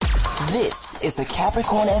This is the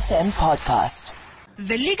Capricorn FM podcast.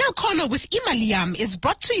 The Legal Corner with Imali Yam is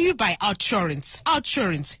brought to you by OUTsurance.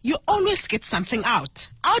 OUTsurance, you always get something out.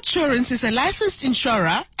 OUTsurance is a licensed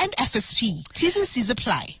insurer and FSP. T's and C's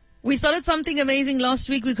apply. We started something amazing last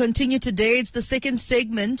week. We continue today. It's the second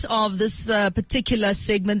segment of this particular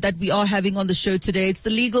segment that we are having on the show today. It's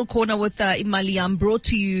the Legal Corner with Imali Yam, brought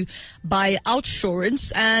to you by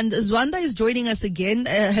OUTsurance. And Zwannda is joining us again.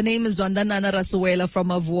 Her name is Zwannda Nana Rasiwela from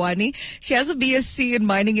Vuwani. She has a BSc in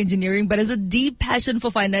mining engineering, but has a deep passion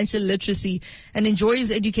for financial literacy and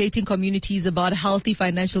enjoys educating communities about healthy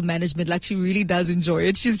financial management. Like, she really does enjoy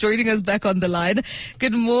it. She's joining us back on the line.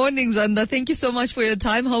 Good morning, Zwannda. Thank you so much for your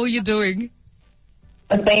time. How are you doing?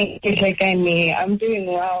 Thank you, Hlekani. I'm doing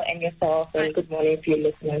well, and yourself, and good morning to your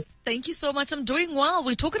listeners. Thank you so much. I'm doing well.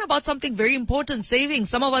 We're talking about something very important, saving.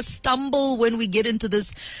 Some of us stumble when we get into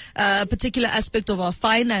this particular aspect of our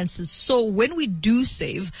finances. So when we do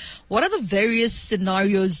save, what are the various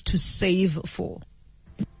scenarios to save for?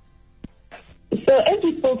 So as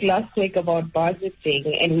we spoke last week about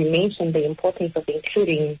budgeting, and we mentioned the importance of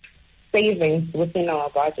including savings within our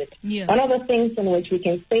budget. Yeah. One of the things in which we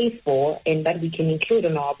can save for and that we can include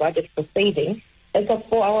in our budget for saving is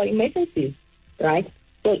for our emergencies, right?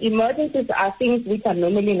 So emergencies are things which are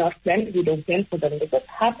normally not planned. We don't plan for them. They just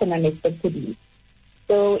happen unexpectedly.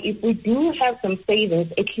 So if we do have some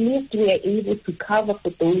savings, at least we are able to cover for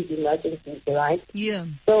those emergencies, right? Yeah.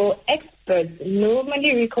 So experts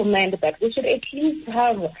normally recommend that we should at least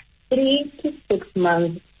have 3 to 6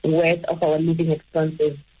 months worth of our living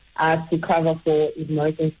expenses to cover for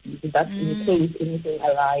emergencies. That's in case anything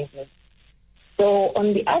arises. So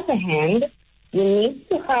on the other hand, we need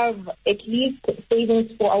to have at least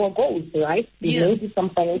savings for our goals, right? Yeah. There may be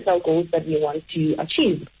some financial goals that we want to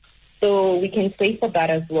achieve. So we can save for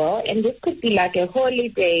that as well. And this could be like a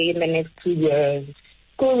holiday in the next 2 years,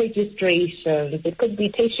 school registrations. It could be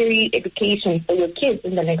tertiary education for your kids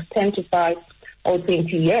in the next 10 to 5 or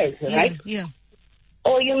 20 years, right? Yeah.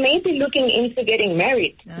 Or you may be looking into getting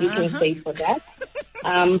married. You can save for that.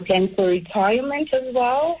 Plan for retirement as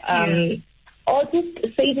well. Or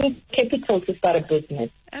just saving capital to start a business.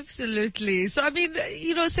 Absolutely. So, I mean,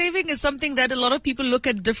 saving is something that a lot of people look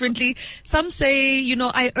at differently. Some say,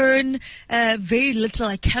 I earn very little,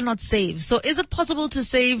 I cannot save. So is it possible to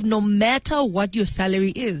save no matter what your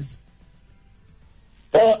salary is?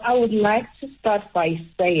 So I would like to start by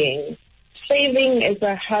saying saving is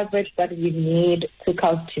a habit that we need to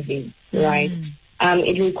cultivate, right?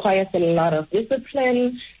 It requires a lot of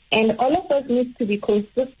discipline, and all of us need to be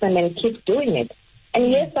consistent and keep doing it.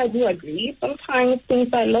 And yes, I do agree. Sometimes things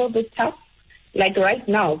are a little bit tough. Like right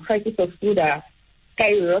now, prices of food are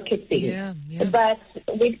skyrocketing. Yeah. But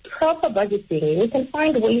with proper budgeting, we can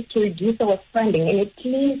find ways to reduce our spending and at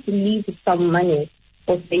least leave some money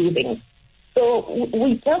for savings. So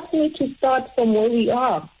we just need to start from where we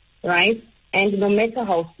are, right? And no matter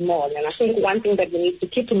how small. And I think one thing that we need to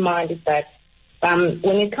keep in mind is that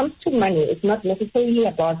when it comes to money, it's not necessarily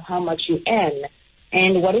about how much you earn.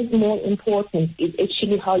 And what is more important is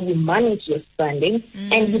actually how you manage your spending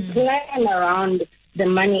and you plan around the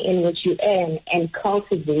money in which you earn and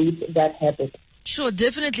cultivate that habit. Sure,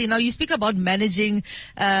 definitely. Now, you speak about managing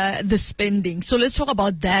the spending. So let's talk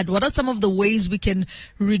about that. What are some of the ways we can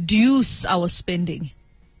reduce our spending?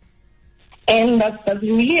 And that's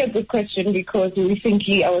really a good question, because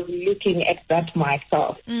recently I was looking at that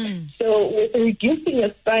myself. So with reducing your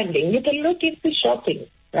spending, you can look into shopping,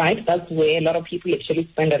 right? That's where a lot of people actually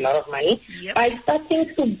spend a lot of money by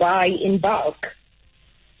starting to buy in bulk.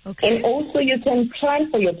 Okay. And also you can plan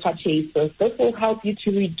for your purchases. This will help you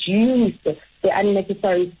to reduce the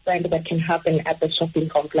unnecessary spend that can happen at the shopping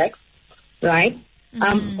complex, right?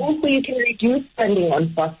 Also, you can reduce spending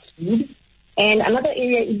on fast food. And another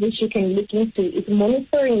area in which you can look into is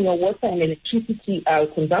monitoring your water and electricity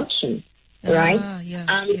consumption, right?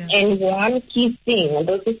 And one key thing, and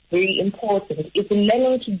this is very important, is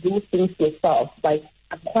learning to do things yourself by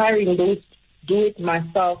acquiring those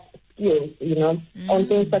do-it-myself skills, on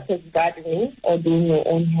things such as gardening or doing your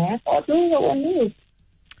own hair or doing your own nails.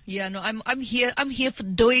 Yeah, no, I'm here for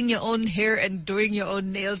doing your own hair and doing your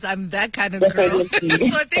own nails. I'm that kind of girl. So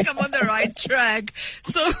I think I'm on the right track.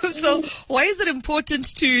 So why is it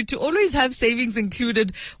important to always have savings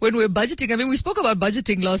included when we're budgeting? I mean, we spoke about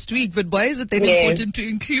budgeting last week, but why is it then important to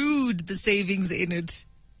include the savings in it?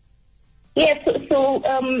 Yes, so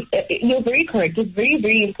you're very correct. It's very,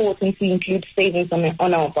 very important to include savings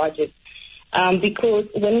on our budget, because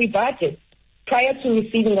when we budget, prior to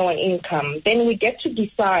receiving our income, then we get to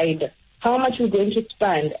decide how much we're going to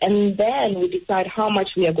spend, and then we decide how much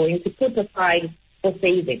we are going to put aside for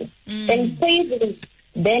savings. And savings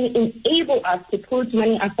then enable us to put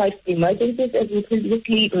money aside for emergencies, as we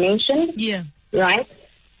previously mentioned. Yeah. Right?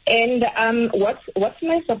 And what's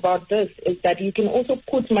nice about this is that you can also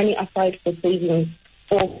put money aside for savings,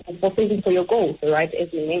 for saving for your goals, right,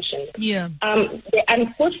 as you mentioned. Yeah. The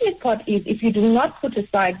unfortunate part is if you do not put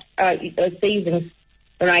aside savings,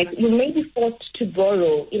 right, you may be forced to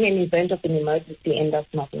borrow in an event of an emergency, and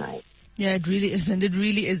that's not nice. Yeah, it really isn't. It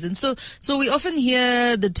really isn't. So we often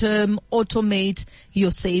hear the term automate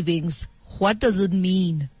your savings. What does it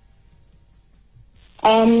mean?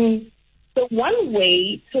 So one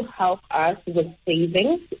way to help us with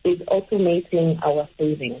savings is automating our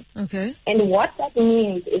savings. Okay. And what that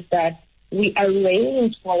means is that we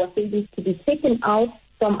arrange for our savings to be taken out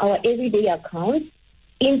from our everyday accounts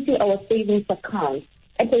into our savings account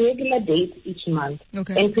at a regular date each month.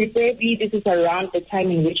 Okay. And preferably this is around the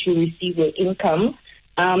time in which you receive your income.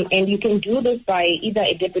 And you can do this by either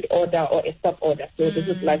a debit order or a stop order. So this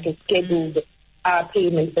is like a scheduled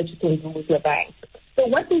payment that you can do with your bank. So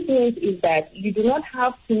what this means is that you do not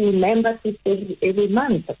have to remember to save every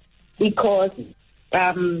month, because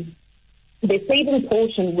the saving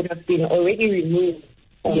portion would have been already removed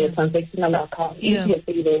from your transactional account into your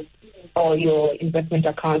savings or your investment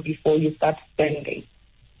account before you start spending.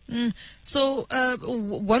 So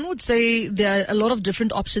one would say there are a lot of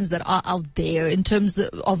different options that are out there in terms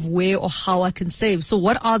of where or how I can save. So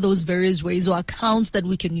what are those various ways or accounts that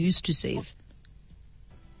we can use to save?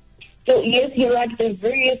 So yes, you're right. There are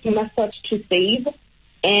various methods to save.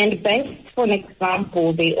 And banks, for an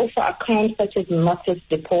example, they offer accounts such as notice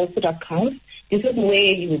deposit accounts. This is where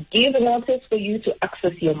you give a notice for you to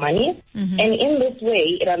access your money. And in this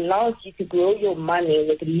way, it allows you to grow your money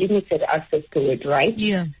with limited access to it, right?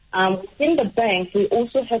 Yeah. Within the bank, we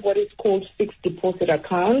also have what is called fixed deposit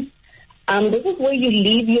accounts. This is where you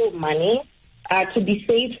leave your money to be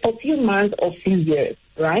saved for a few months or few years,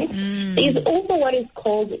 right? There's also what is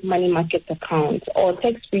called money market account or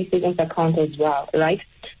tax-free savings account as well, right?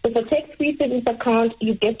 So for tax-free savings account,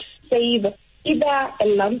 you get to save either a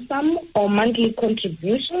lump sum or monthly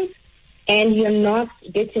contributions, and you're not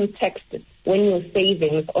getting taxed when you're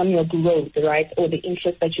savings on your growth, right, or the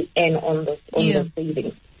interest that you earn on those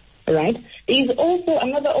savings, right? There's also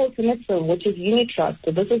another alternative, which is unit trust.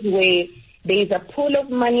 So this is where there's a pool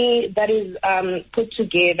of money that is put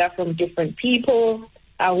together from different people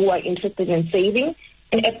who are interested in saving,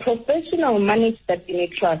 and a professional manages that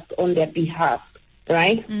unit trust on their behalf,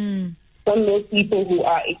 right? From those people who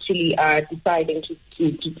are actually deciding to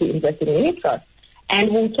invest in unit trust.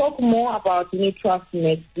 And we'll talk more about unit trust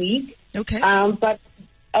next week. Okay. But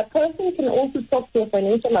a person can also talk to a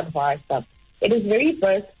financial advisor. It is very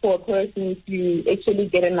best for a person to actually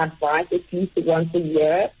get an advice at least once a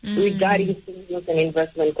year regarding savings and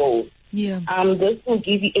investment goals. Yeah. This will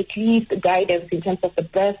give you at least guidance in terms of the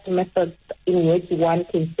best methods in which one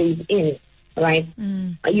can save in, right?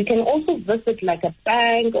 You can also visit like a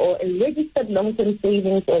bank or a registered long-term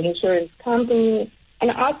savings or insurance company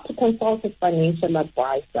and ask to consult a financial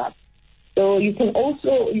advisor. So you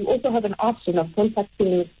also have an option of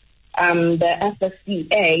contacting the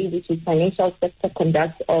FSCA, which is Financial Sector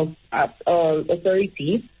Conduct of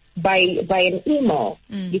Authority, by an email.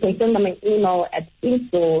 You can send them an email at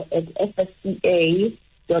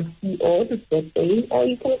info@fsca.co.za, or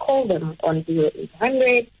you can call them on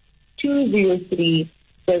 0800 203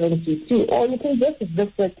 722, or you can just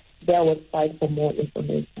visit their website for more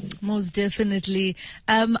information. Most definitely.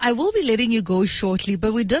 I will be letting you go shortly,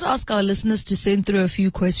 but we did ask our listeners to send through a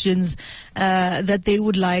few questions that they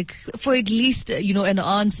would like for at least, an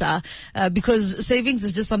answer, because savings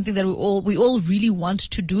is just something that we all really want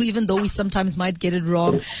to do, even though we sometimes might get it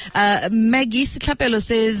wrong. Maggie Sitlapelo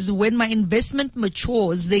says, when my investment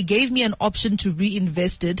matures, they gave me an option to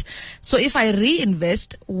reinvest it. So if I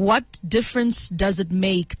reinvest, what difference does it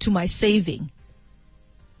make to my saving?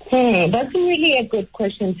 That's really a good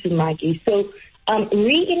question to Maggie. So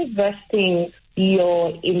reinvesting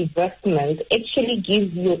your investment actually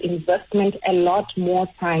gives your investment a lot more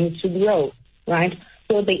time to grow, right?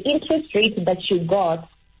 So the interest rate that you got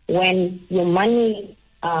when your money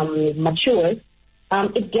matures,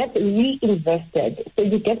 it gets reinvested. So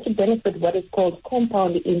you get to benefit what is called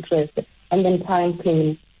compound interest, and then time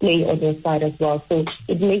can play on your side as well. So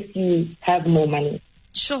it makes you have more money.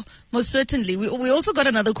 Sure, most certainly. We also got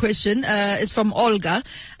another question. It's from Olga.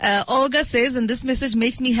 Olga says, and this message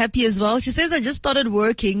makes me happy as well. She says, I just started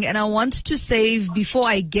working and I want to save before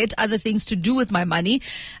I get other things to do with my money.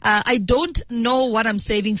 I don't know what I'm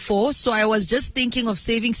saving for, so I was just thinking of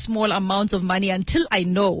saving small amounts of money until I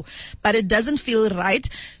know, but it doesn't feel right.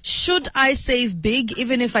 Should I save big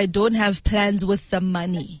even if I don't have plans with the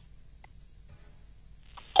money?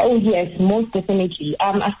 Oh, yes, most definitely.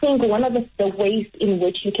 I think one of the ways in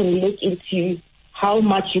which you can look into how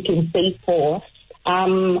much you can save for,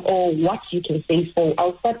 or what you can save for,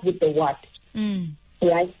 I'll start with the what.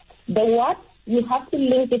 Right? The what, you have to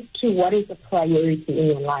link it to what is a priority in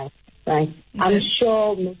your life, right? Okay. I'm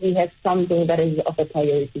sure you have something that is of a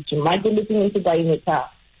priority. You might be looking into buying a car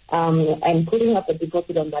and putting up a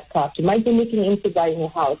deposit on that car. You might be looking into buying a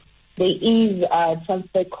house. There is a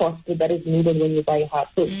transfer cost that is needed when you buy a house.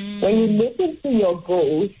 So when you look into your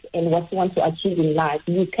goals and what you want to achieve in life,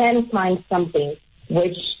 you can find something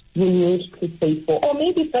which you need to save for, or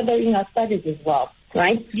maybe furthering our studies as well,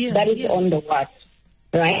 right? That is on the what,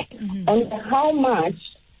 right? On the how much,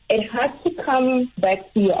 it has to come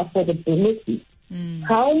back to your affordability.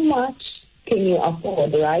 How much can you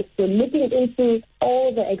afford, right? So looking into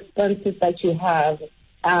all the expenses that you have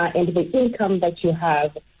and the income that you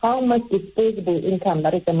have, how much disposable income,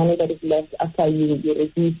 that is the money that is left after you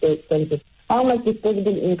reduce the expenses, how much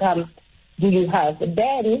disposable income do you have?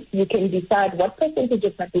 Then you can decide what percentage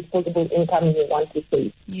of that disposable income you want to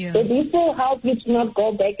save. So this will help you to not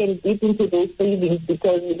go back and dip into those savings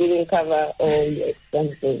because you didn't cover all your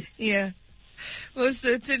expenses. Well,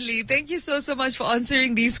 certainly. Thank you so much for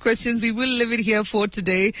answering these questions. We will leave it here for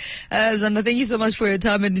today. Zwannda, thank you so much for your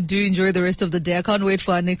time and do enjoy the rest of the day. I can't wait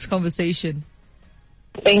for our next conversation.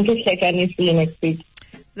 Thank you, Hlekani. See you next week.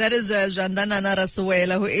 That is Zwannda Nana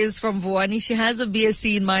Rasiwela, who is from Vuwani. She has a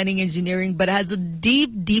BSc in mining engineering, but has a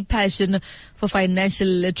deep passion for financial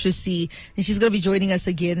literacy. And she's going to be joining us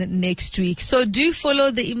again next week. So do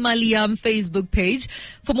follow the Imali Yam Facebook page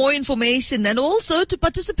for more information and also to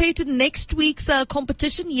participate in next week's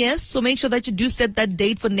competition. Yes. So make sure that you do set that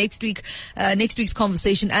date for next week's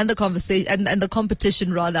conversation and the conversation and the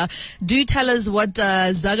competition rather. Do tell us what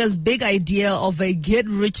Zaga's big idea of a get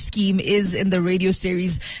rich scheme is in the radio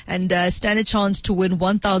series. And stand a chance to win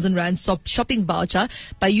 1,000 Rand shopping voucher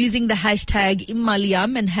by using the hashtag Imali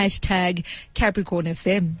Yam and hashtag Capricorn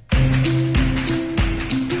FM.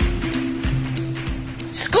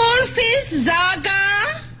 School fees,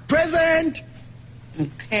 Zaga. Present.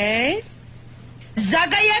 Okay.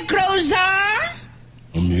 Zaga ya groza.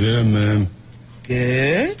 I'm here, ma'am.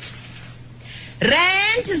 Good.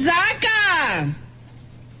 Rent, Zaga.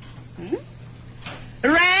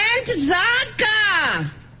 Rent,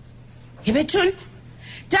 Zaga. Hibetun,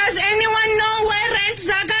 does anyone know where Rent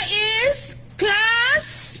Zaga is?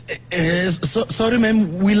 Class? Sorry,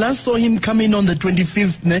 ma'am. We last saw him come in on the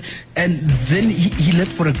 25th, and then he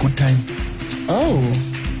left for a good time. Oh.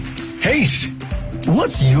 Hey,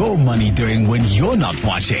 what's your money doing when you're not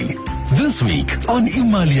watching? This week on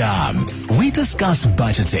Imali Yam, we discuss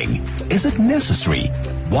budgeting. Is it necessary?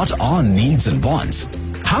 What are needs and wants?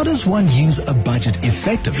 How does one use a budget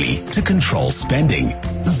effectively to control spending?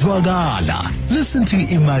 Zwagala. Listen to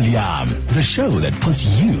Imali Yam, the show that puts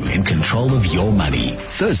you in control of your money.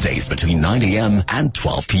 Thursdays between 9 a.m. and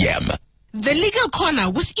 12 p.m. The Legal Corner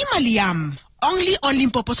with Imali Yam. Only on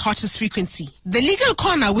Limpopo's hottest frequency. The Legal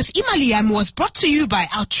Corner with Imali Yam was brought to you by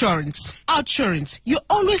OUTsurance. OUTsurance, you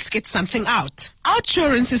always get something out.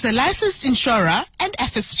 OUTsurance is a licensed insurer and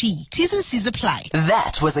FSP. T's and C's apply.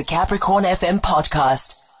 That was a Capricorn FM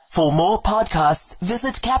podcast. For more podcasts,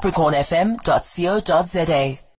 visit capricornfm.co.za.